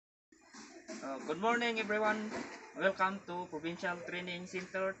Good morning everyone. Welcome to Provincial Training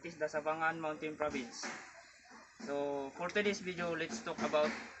Center, Tisda Sabangan, Mountain Province. So for today's video, let's talk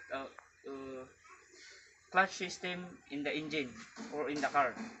about clutch system in the engine or in the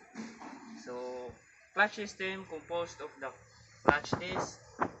car. So clutch system composed of the clutch disc,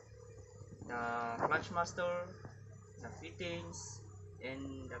 the clutch master, the fittings,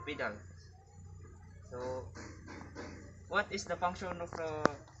 and the pedal. So what is the function of the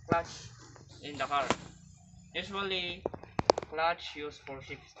clutch in the car? Usually, clutch used for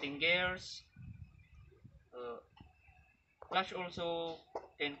shifting gears. Clutch also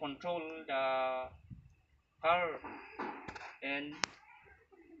can control the car, and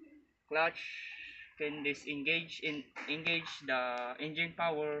clutch can engage the engine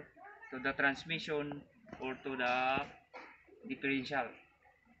power to the transmission or to the differential.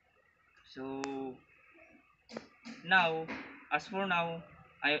 So now, as for now,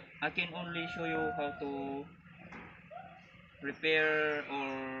 I can only show you how to repair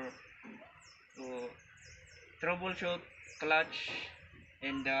or to troubleshoot clutch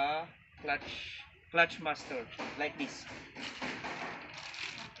and the clutch master like this.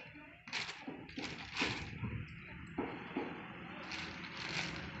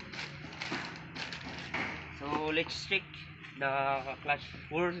 So let's check the clutch,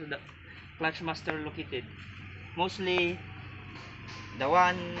 where the clutch master located. Mostly the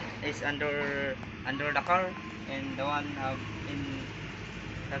one is under the car, and the one have in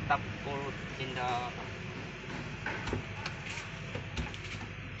the top or in the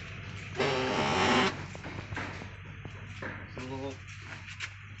so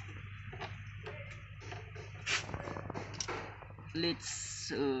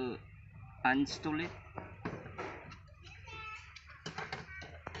let's uninstall it.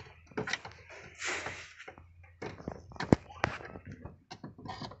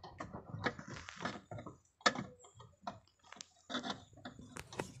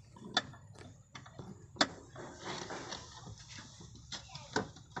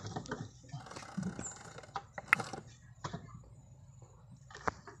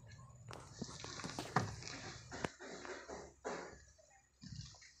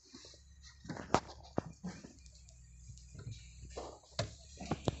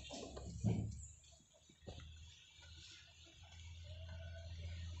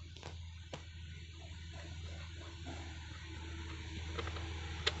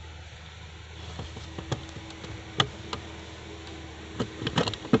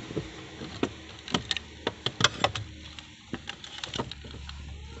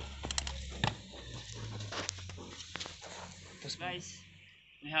 So guys,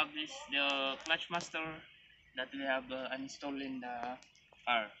 we have the clutch master that we have installed in the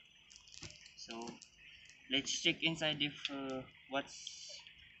car. So let's check inside if what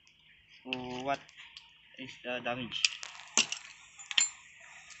is the damage.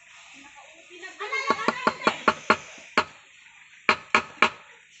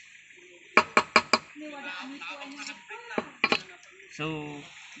 So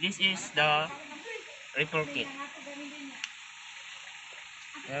this is the repair kit.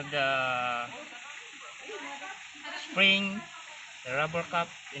 We have the spring, the rubber cap,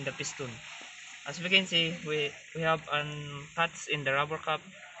 and the piston. As we can see, we have cuts in the rubber cap,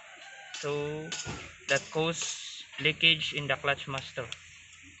 so that cause leakage in the clutch master.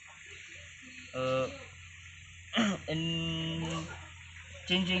 In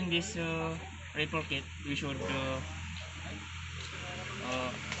changing this repair kit, we should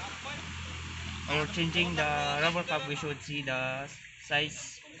or changing the rubber cap, we should see the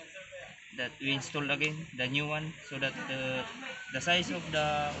size that we installed again, the new one, so that the size of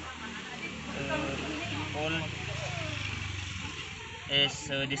the hole is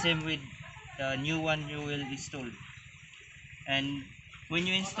the same with the new one you will install. And when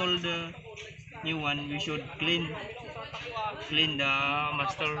you install the new one, we should clean the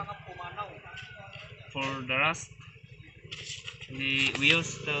master for the rust. We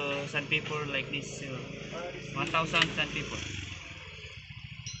use the sandpaper like this 1000 sandpaper,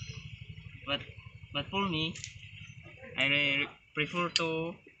 but for me, I prefer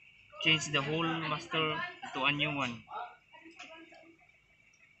to change the whole master to a new one.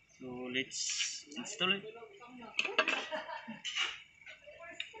 So let's install it.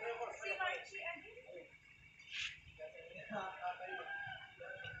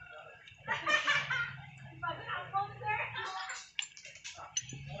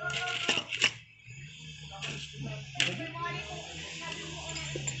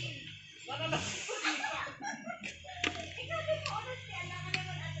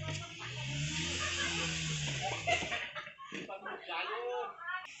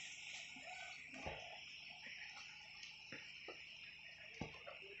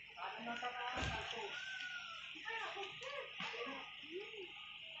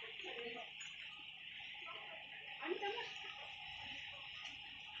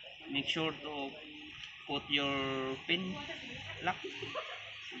 make sure to put your pin lock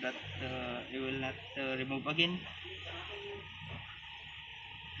so that it will not remove again.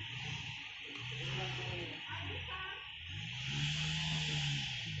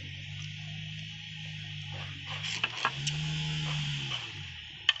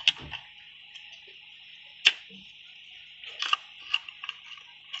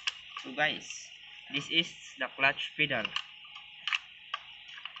 So guys, this is the clutch pedal.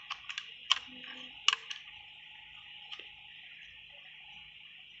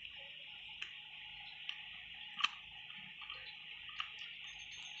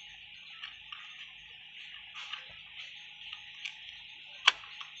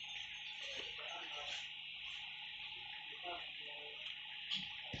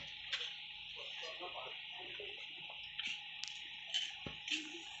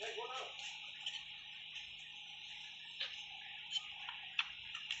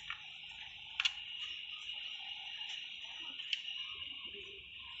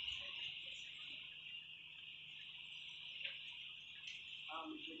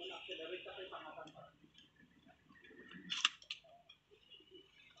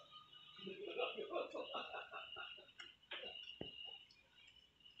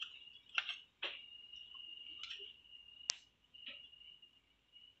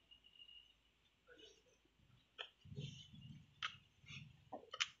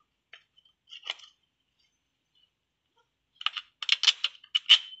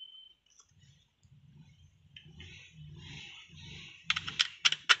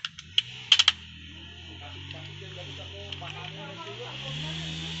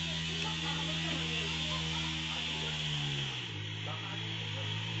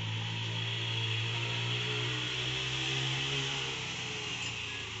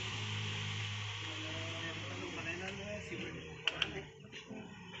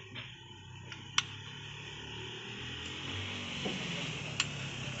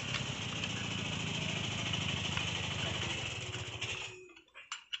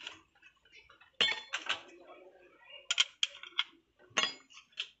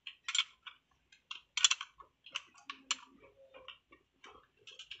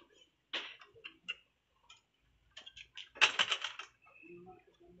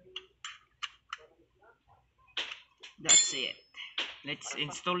 That's it. Let's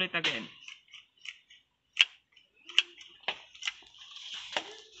install it again.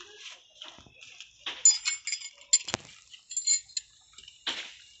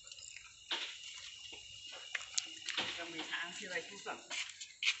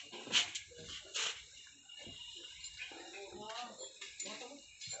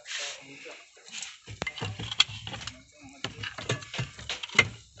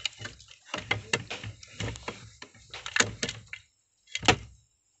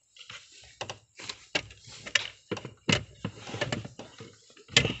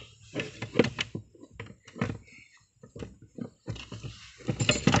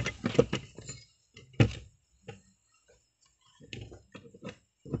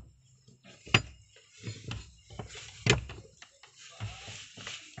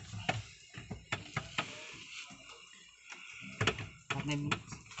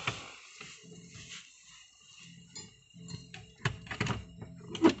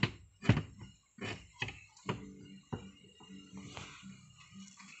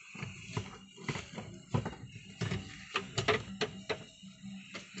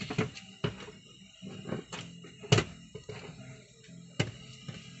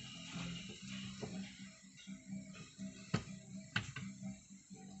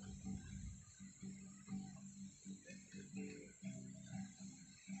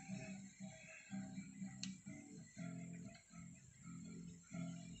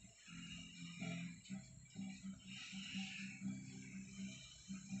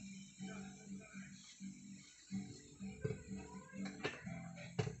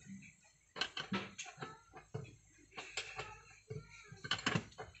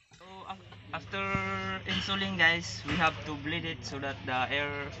 So after installing guys, we have to bleed it so that the air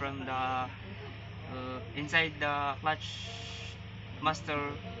from the inside the clutch master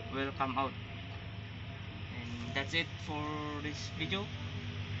will come out. And that's it for this video.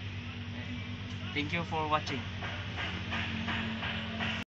 And thank you for watching.